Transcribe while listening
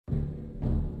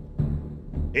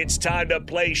It's time to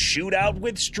play Shootout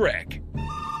with Strick.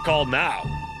 Call now,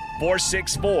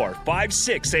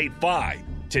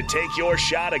 464-5685, to take your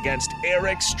shot against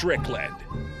Eric Strickland.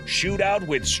 Shootout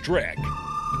with Strick.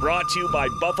 Brought to you by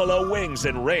Buffalo Wings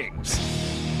and Rings.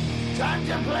 Time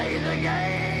to play the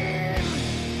game!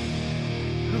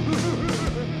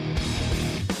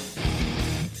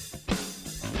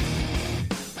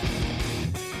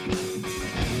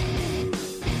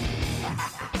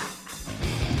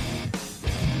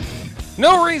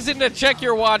 No reason to check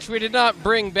your watch. We did not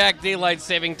bring back daylight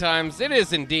saving times. It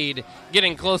is indeed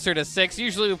getting closer to 6.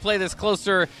 Usually we play this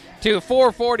closer to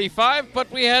 4:45,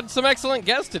 but we had some excellent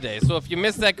guests today. So if you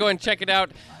missed that, go and check it out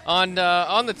on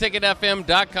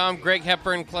theticketfm.com. Greg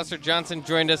Hepburn, Klesser Johnson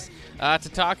joined us to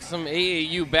talk some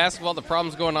AAU basketball, the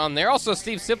problems going on there. Also,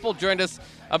 Steve Sipple joined us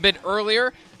a bit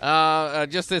earlier,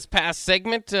 just this past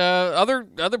segment. Other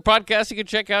podcasts you can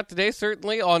check out today,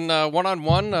 certainly on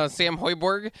One-on-One. Sam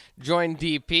Hoiberg joined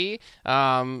DP,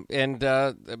 and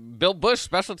Bill Bush,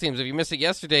 Special Teams. If you missed it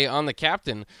yesterday on The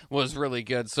Captain, was really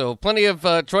good. So plenty of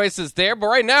choices there. But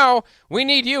right now, we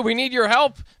need you. We need your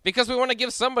help because we want to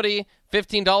give somebody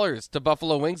 $15 to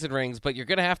Buffalo Wings and Rings, but you're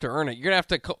going to have to earn it. You're going to have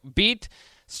to beat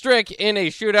Strick in a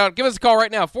shootout. Give us a call right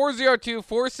now,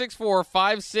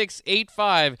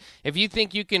 402-464-5685. If you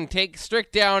think you can take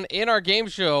Strick down in our game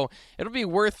show, it'll be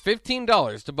worth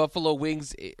 $15 to Buffalo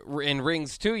Wings and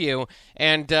Rings to you.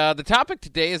 And the topic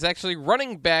today is actually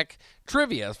running back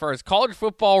trivia as far as college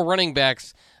football running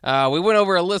backs. We went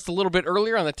over a list a little bit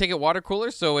earlier on the Ticket Water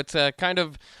Cooler, so it's kind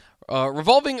of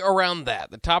revolving around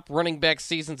that, the top running back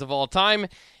seasons of all time.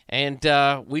 And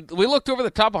we looked over the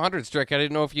top 100, Strick. I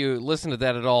didn't know if you listened to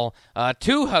that at all.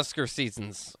 2 Husker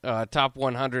seasons, top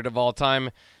 100 of all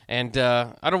time. And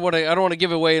I don't want to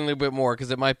give away a little bit more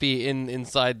because it might be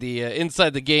inside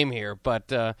the game here, but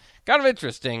kind of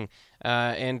interesting.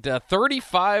 And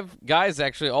 35 guys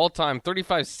actually all time,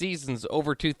 35 seasons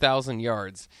over 2,000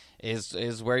 yards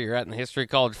is where you're at in the history of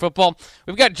college football.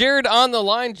 We've got Jared on the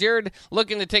line. Jared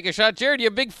looking to take a shot. Jared, you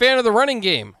a big fan of the running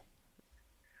game?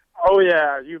 Oh,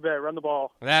 yeah, you bet. Run the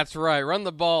ball. That's right. Run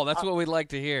the ball. That's what we'd like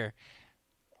to hear.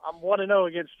 I'm 1-0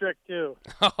 against Strick, too.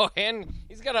 Oh, and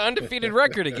he's got an undefeated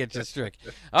record against you, Strick.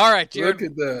 All right, Jared. Look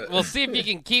at that. We'll see if you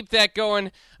can keep that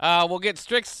going. We'll get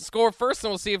Strick's score first, and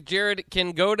we'll see if Jared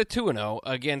can go to 2-0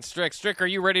 against Strick. Strick, are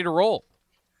you ready to roll?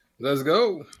 Let's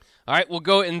go. All right, we'll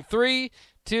go in 3,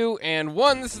 2, and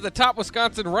 1. This is the top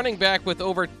Wisconsin running back with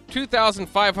over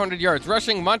 2,500 yards.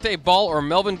 Rushing, Monte Ball or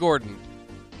Melvin Gordon?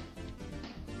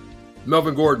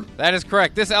 Melvin Gordon. That is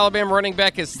correct. This Alabama running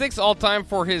back is 6th all-time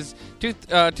for his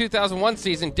 2001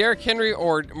 season. Derrick Henry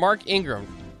or Mark Ingram?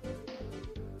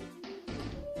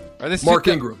 Mark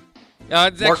Ingram.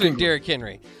 It's actually Derrick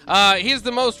Henry. He is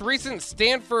the most recent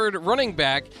Stanford running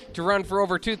back to run for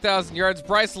over 2,000 yards.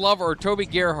 Bryce Love or Toby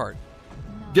Gerhart?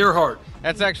 Gerhart.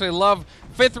 That's actually Love.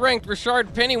 5th-ranked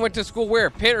Rashard Penny went to school where?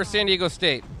 Pitt or San Diego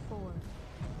State?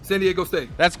 San Diego State.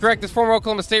 That's correct. This former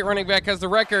Oklahoma State running back has the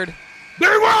record.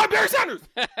 Barry Sanders!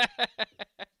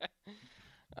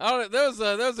 Oh,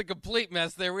 that was a complete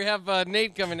mess there. We have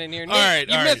Nate coming in here. Nate, all right,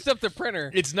 you messed up the printer.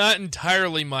 It's not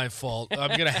entirely my fault.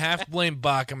 I'm going to half blame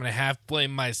Bach. I'm going to half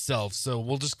blame myself. So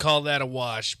we'll just call that a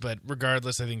wash. But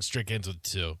regardless, I think Strick ends with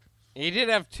 2. He did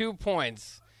have 2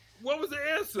 points. What was the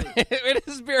answer? It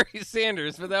is Barry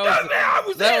Sanders, but that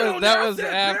was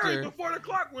after. Barry before the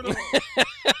clock went on.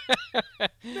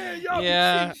 Man, y'all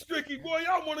Yeah. Stricky, boy.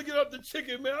 Y'all want to get up the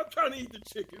chicken, man. I'm trying to eat the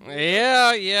chicken.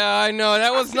 Man. Yeah, I know.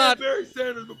 That was not Barry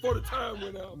Sanders before the time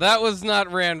went out. That was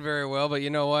not ran very well, but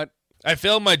you know what? I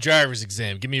failed my driver's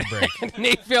exam. Give me a break.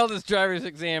 Nate failed his driver's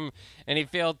exam, and he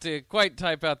failed to quite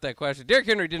type out that question. Derrick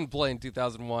Henry didn't play in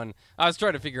 2001. I was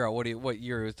trying to figure out what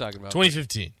year he was talking about.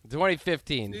 2015.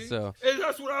 2015, See? So. And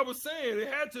that's what I was saying. It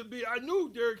had to be. I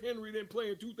knew Derrick Henry didn't play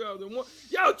in 2001.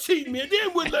 Y'all cheating me, and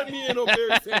then wouldn't let me in on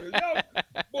Barry Sanders.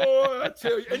 Boy, I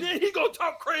tell you. And then he gonna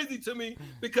talk crazy to me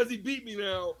because he beat me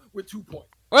now with 2 points.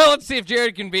 Well, let's see if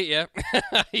Jared can beat you.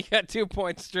 He got 2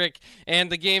 points, Strick, and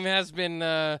the game has been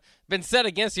set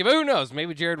against you. But who knows?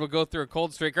 Maybe Jared will go through a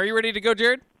cold streak. Are you ready to go,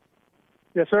 Jared?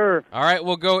 Yes, sir. All right,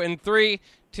 we'll go in 3,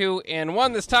 2, and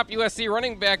 1. This top USC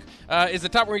running back is the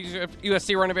top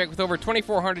USC running back with over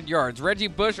 2,400 yards. Reggie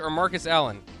Bush or Marcus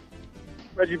Allen?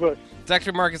 Reggie Bush. It's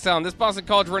actually Marcus Allen. This Boston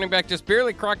College running back just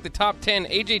barely cracked the top 10.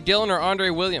 A.J. Dillon or Andre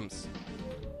Williams?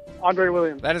 Andre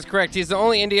Williams. That is correct. He's the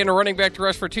only Indiana running back to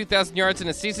rush for 2,000 yards in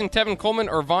a season. Tevin Coleman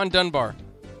or Von Dunbar?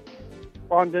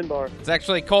 Von Dunbar. It's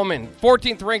actually Coleman.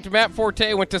 14th ranked Matt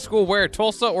Forte went to school where?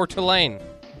 Tulsa or Tulane?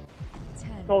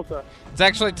 Tulsa. It's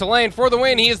actually Tulane. For the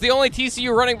win, he is the only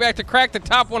TCU running back to crack the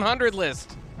top 100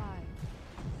 list.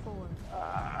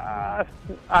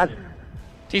 I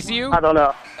TCU? I don't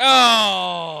know.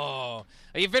 Oh!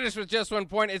 You finished with just 1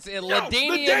 point. It's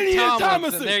LaDainian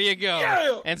Tomlinson. There you go.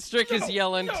 Yeah. And Strick is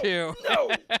yelling too.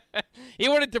 No.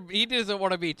 He doesn't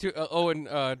want to be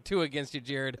 0-2 against you,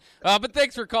 Jared. But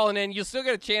thanks for calling in. You'll still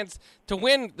get a chance to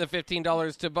win the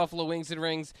 $15 to Buffalo Wings and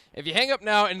Rings if you hang up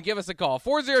now and give us a call.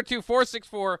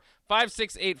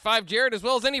 402-464-5685. Jared, as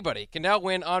well as anybody, can now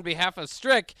win on behalf of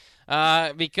Strick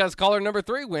because caller number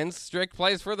 3 wins. Strick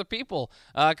plays for the people.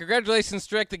 Congratulations,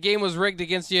 Strick. The game was rigged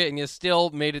against you, and you still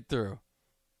made it through.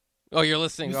 Oh, you're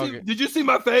listening. Did you see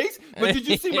my face? But did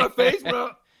you see my face,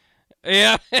 bro?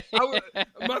 Yeah.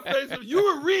 My face. You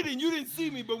were reading. You didn't see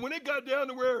me. But when it got down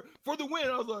to where for the win,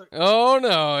 I was like, oh,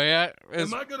 no. Yeah.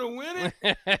 am I going to win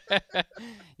it?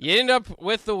 You end up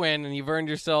with the win, and you've earned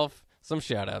yourself some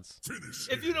shout-outs.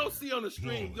 If you don't see on the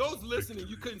stream, those listening,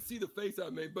 you couldn't see the face I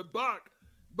made. But Bach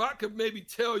could maybe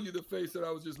tell you the face that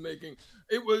I was just making.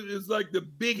 It's like the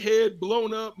big head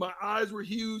blown up. My eyes were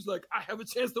huge. Like, I have a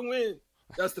chance to win.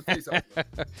 That's the face I was.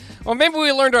 Well, maybe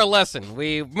we learned our lesson.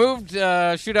 We moved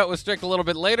Shootout with Strick a little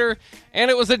bit later,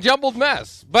 and it was a jumbled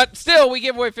mess. But still, we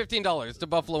gave away $15 to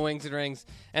Buffalo Wings and Rings,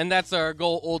 and that's our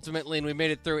goal ultimately, and we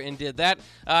made it through and did that.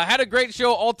 Had a great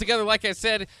show altogether. Like I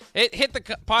said, hit the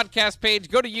podcast page.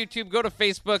 Go to YouTube. Go to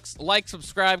Facebook. Like,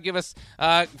 subscribe. Give us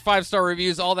 5-star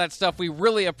reviews, all that stuff. We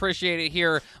really appreciate it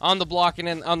here on the block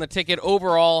and on the ticket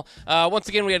overall. Once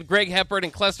again, we had Greg Heppard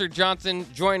and Clester Johnson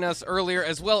join us earlier,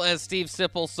 as well as Steve Sipple.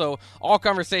 So all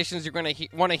conversations you're going to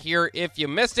want to hear if you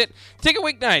missed it. Ticket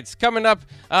Weeknights coming up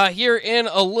here in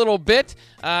a little bit.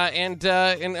 And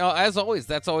as always,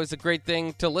 that's always a great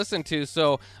thing to listen to.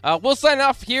 So we'll sign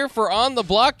off here for On the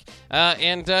Block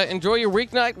and enjoy your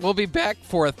weeknight. We'll be back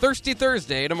for a Thirsty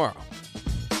Thursday tomorrow.